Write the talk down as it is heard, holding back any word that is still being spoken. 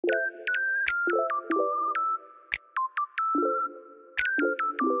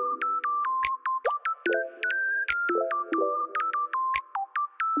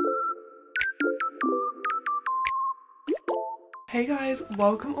Hey guys,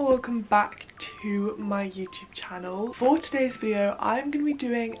 welcome or welcome back to my YouTube channel. For today's video, I'm going to be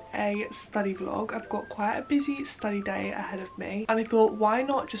doing a study vlog. I've got quite a busy study day ahead of me and I thought why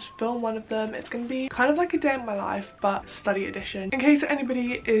not just film one of them. It's going to be kind of like a day in my life but study edition. In case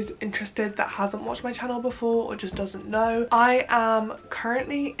anybody is interested that hasn't watched my channel before or just doesn't know, I am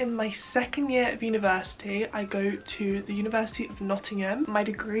currently in my second year of university. I go to the University of Nottingham. My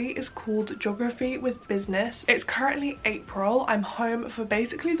degree is called Geography with Business. It's currently April. I'm home for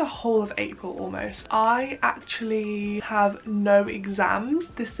basically the whole of April almost. I actually have no exams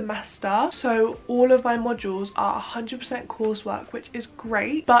this semester, so all of my modules are 100% coursework, which is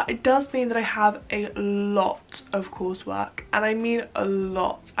great, but it does mean that I have a lot of coursework, and I mean a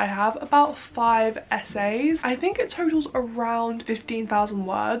lot. I have about 5 essays. I think it totals around 15,000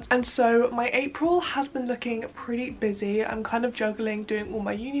 words, and so my April has been looking pretty busy. I'm kind of juggling doing all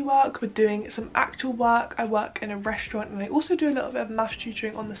my uni work with doing some actual work. I work in a restaurant and I also do a little bit of maths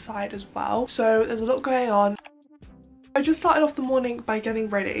tutoring on the side as well, so there's a lot going on. I just started off the morning by getting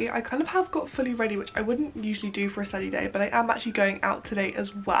ready. I kind of have got fully ready, which I wouldn't usually do for a study day, but I am actually going out today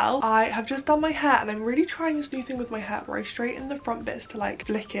as well. I have just done my hair and I'm really trying this new thing with my hair where I straighten the front bits to like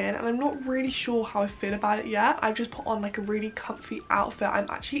flick in, and I'm not really sure how I feel about it yet. I've just put on like a really comfy outfit. I'm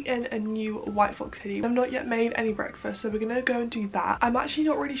actually in a new white fox hoodie. I've not yet made any breakfast, so we're gonna go and do that. I'm actually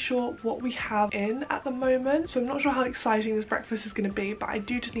not really sure what we have in at the moment, so I'm not sure how exciting this breakfast is gonna be, but I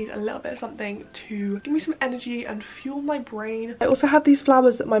do just need a little bit of something to give me some energy and fuel my brain. I also have these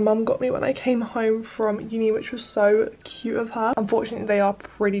flowers that my mum got me when I came home from uni, which was so cute of her. Unfortunately, they are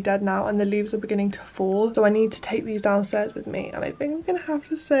pretty dead now and the leaves are beginning to fall, so I need to take these downstairs with me, and I think I'm gonna have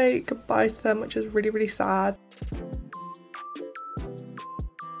to say goodbye to them, which is really sad.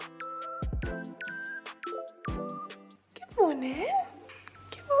 Good morning.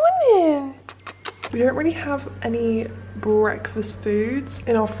 Good morning. We don't really have any breakfast foods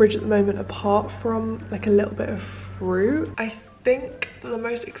in our fridge at the moment apart from like a little bit of fruit. I think the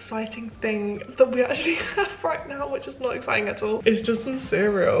most exciting thing that we actually have right now, which is not exciting at all, is just some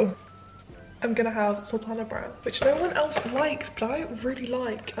cereal. I'm gonna have sultana bran, which no one else likes, but I really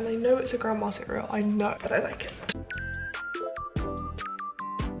like, and I know it's a grandma cereal, I know, but I like it.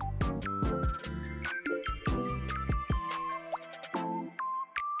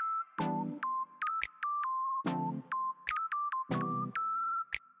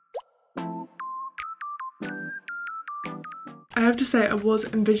 I have to say I was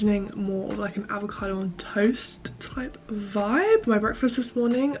envisioning more of like an avocado on toast type vibe for my breakfast this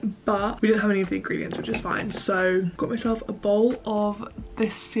morning, but we didn't have any of the ingredients, which is fine. So got myself a bowl of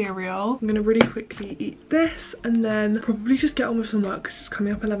this cereal. I'm gonna really quickly eat this and then probably just get on with some work because it's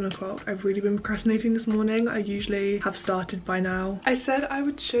coming up 11 o'clock. I've really been procrastinating this morning. I usually have started by now. I said I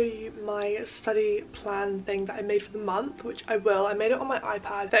would show you my study plan thing that I made for the month, which I will. I made it on my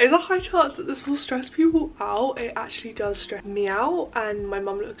iPad. There is a high chance that this will stress people out. It actually does stress me out, and my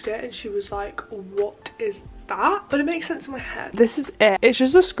mum looked at it and she was like, what is that? But it makes sense in my head. This is it. It's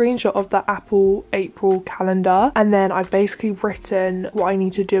just a screenshot of the Apple April calendar, and then I've basically written what I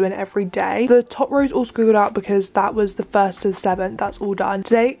need to do in every day. The top row is all scribbled out because that was the 1st to the 7th. That's all done.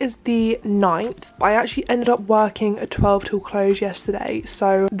 Today is the 9th. I actually ended up working a 12 till close yesterday,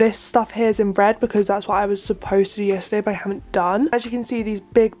 so this stuff here is in red because that's what I was supposed to do yesterday but I haven't done. As you can see, these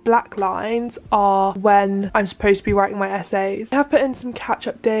big black lines are when I'm supposed to be writing my essays. I have put in some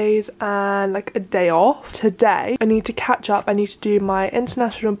catch-up days and like a day off. Today I need to catch up. I need to do my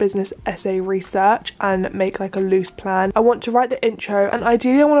international business essay research and make like a loose plan. I want to write the intro, and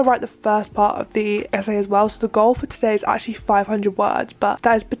ideally I want to write the first part of the essay as well. So the goal for today is actually 500 words, but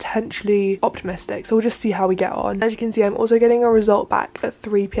that is potentially optimistic, so we'll just see how we get on. As you can see, I'm also getting a result back at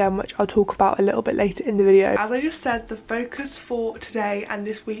 3 p.m, which I'll talk about a little bit later in the video. As I just said, the focus for today and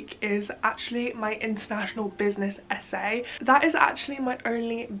this week is actually my international business essay. That is actually my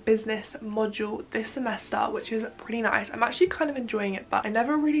only business module this semester, which is pretty nice. I'm actually kind of enjoying it, but I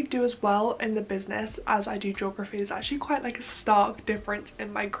never really do as well in the business as I do geography. It's actually quite like a stark difference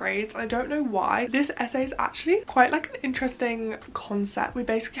in my grades. I don't know why. This essay is actually quite like an interesting concept. We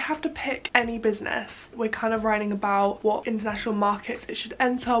basically have to pick any business. We're kind of writing about what international markets it should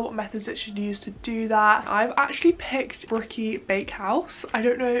enter, what methods it should use to do that. I've actually picked Brookie Bakehouse. I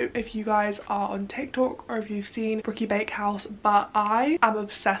don't know if you guys are on TikTok or if you've seen Brookie Bakehouse, but I am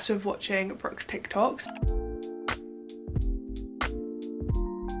obsessed with watching Brooke's TikToks.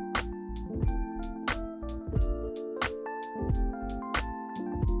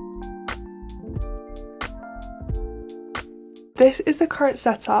 this is the current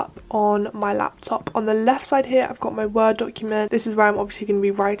setup on my laptop. On the left side here, I've got my Word document. This is where I'm obviously going to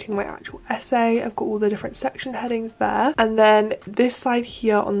be writing my actual essay. I've got all the different section headings there. And then this side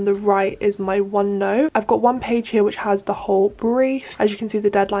here on the right is my OneNote. I've got one page here which has the whole brief. As you can see,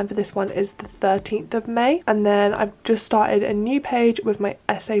 the deadline for this one is the 13th of May. And then I've just started a new page with my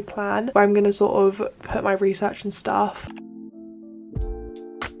essay plan where I'm going to sort of put my research and stuff.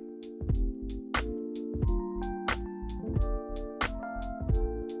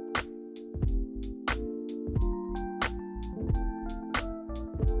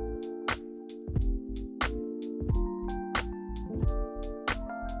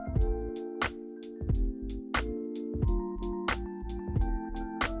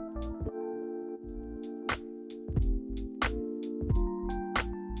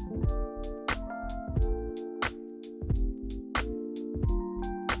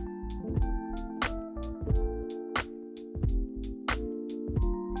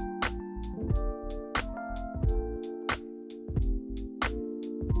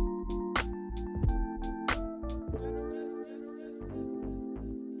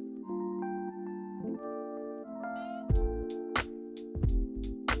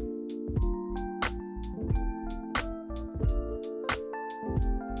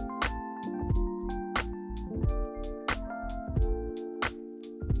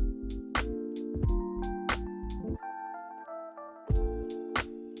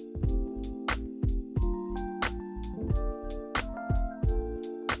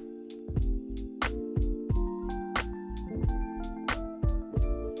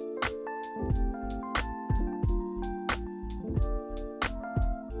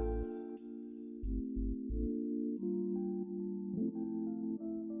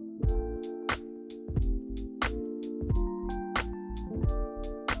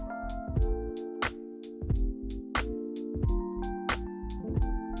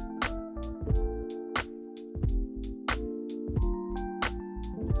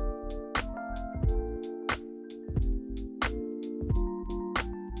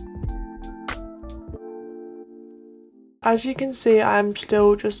 As you can see, I'm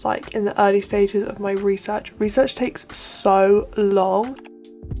still just like in the early stages of my research. Research takes so long.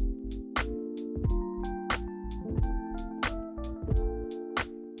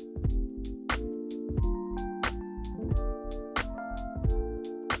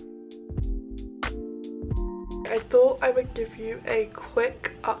 I thought I would give you a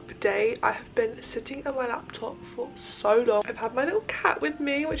quick update. I have been sitting at my laptop for so long. I've had my little cat with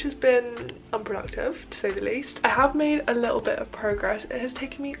me, which has been unproductive to say the least. I have made a little bit of progress. It has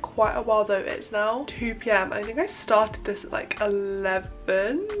taken me quite a while though. It's now 2 p.m. and I think I started this at like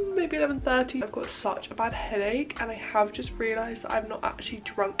 11, maybe 11:30. I've got such a bad headache and I have just realised that I've not actually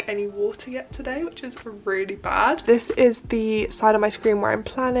drunk any water yet today, which is really bad. This is the side of my screen where I'm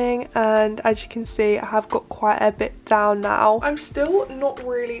planning, and as you can see, I have got quite a bit down now. I'm still not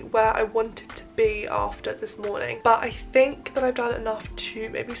really where I wanted to be after this morning, but I think that I've done enough to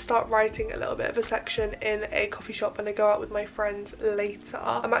maybe start writing a little bit of a section in a coffee shop when I go out with my friends later.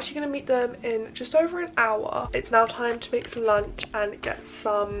 I'm actually going to meet them in just over an hour. It's now time to make some lunch and get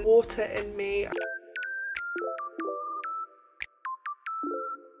some water in me.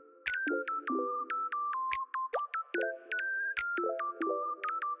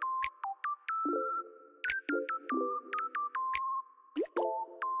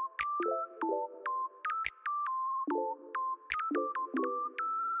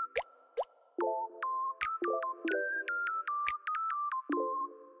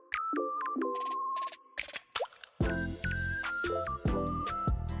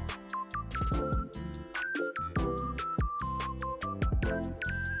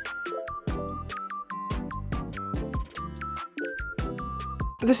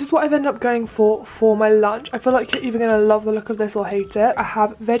 This is what I've ended up going for my lunch. I feel like you're either going to love the look of this or hate it. I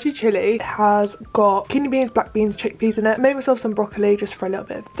have veggie chili. It has got kidney beans, black beans, chickpeas in it. I made myself some broccoli just for a little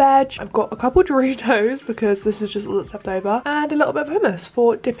bit of veg. I've got a couple Doritos because this is just all that's left over. And a little bit of hummus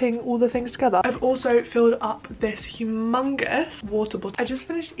for dipping all the things together. I've also filled up this humongous water bottle. I just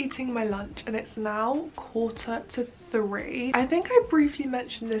finished eating my lunch and it's now 2:45. I think I briefly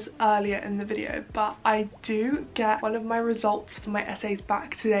mentioned this earlier in the video, but I do get one of my results for my essays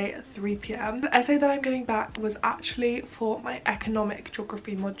back today at 3 p.m. The essay that I'm getting back was actually for my economic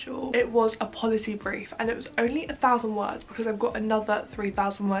geography module. It was a policy brief and it was only 1,000 words because I've got another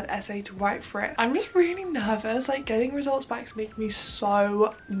 3,000 word essay to write for it. I'm just really nervous. Like, getting results back is making me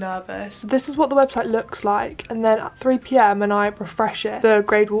so nervous. This is what the website looks like, and then at 3 p.m. when I refresh it, the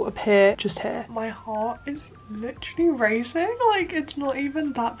grade will appear just here. My heart is literally racing. Like, it's not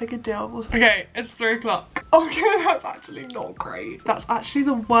even that big a deal. Okay, it's 3 o'clock. Okay, that's actually not great. That's actually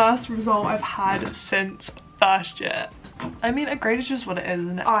the worst result I've had since first year. I mean, a grade is just what it is,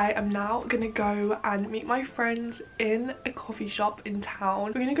 isn't it? I am now gonna go and meet my friends in a coffee shop in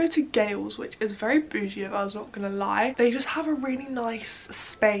town. We're gonna go to Gale's, which is very bougie if I was not gonna lie. They just have a really nice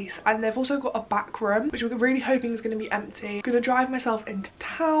space, and they've also got a back room, which we're really hoping is gonna be empty. I'm gonna drive myself into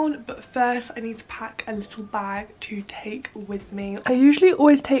town, but first I need to pack a little bag to take with me. I usually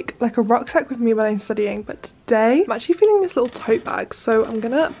always take like a rucksack with me when I'm studying, but today I'm actually feeling this little tote bag, so I'm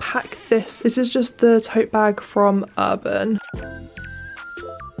gonna pack this. This is just the tote bag from Urban.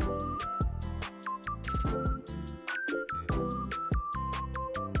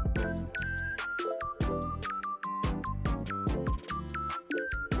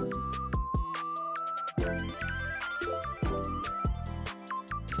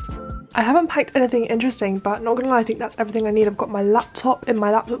 I haven't packed anything interesting, but not gonna lie, I think that's everything I need. I've got my laptop in my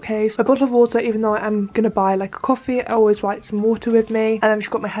laptop case, a bottle of water, even though I am gonna buy like a coffee, I always like some water with me, and then I've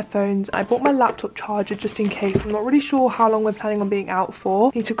just got my headphones. I bought my laptop charger just in case. I'm not really sure how long we're planning on being out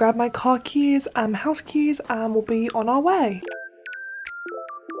for. Need to grab my car keys and house keys, and we'll be on our way.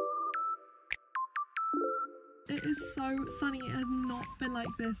 It is so sunny. It has not been like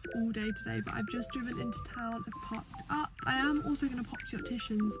this all day today, but I've just driven into town. I've parked up. I am also going to pop to the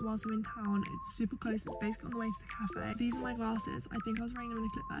opticians whilst I'm in town. It's super close. It's basically on the way to the cafe. These are my glasses. I think I was wearing them in a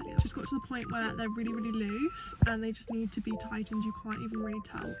clip earlier. Just got to the point where they're really, really loose and they just need to be tightened. You can't even really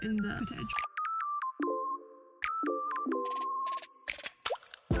tell in the footage.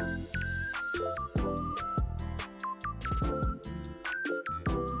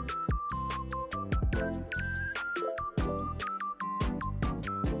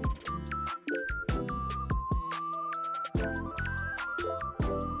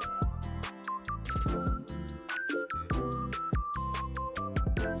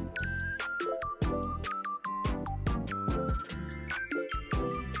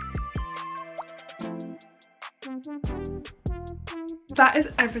 That is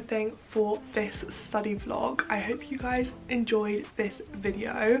everything for this study vlog. I hope you guys enjoyed this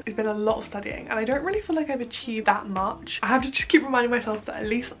video. It's been a lot of studying and I don't really feel like I've achieved that much. I have to just keep reminding myself that at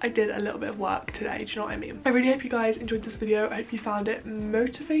least I did a little bit of work today. Do you know what I mean? I really hope you guys enjoyed this video. I hope you found it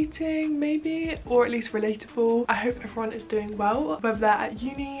motivating maybe, or at least relatable. I hope everyone is doing well, whether they're at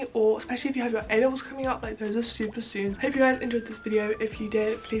uni or especially if you have your A-levels coming up, like those are super soon. Hope you guys enjoyed this video. If you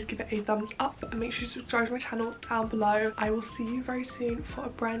did, please give it a thumbs up and make sure you subscribe to my channel down below. I will see you very soon for a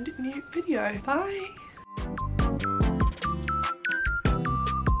brand new video. Bye!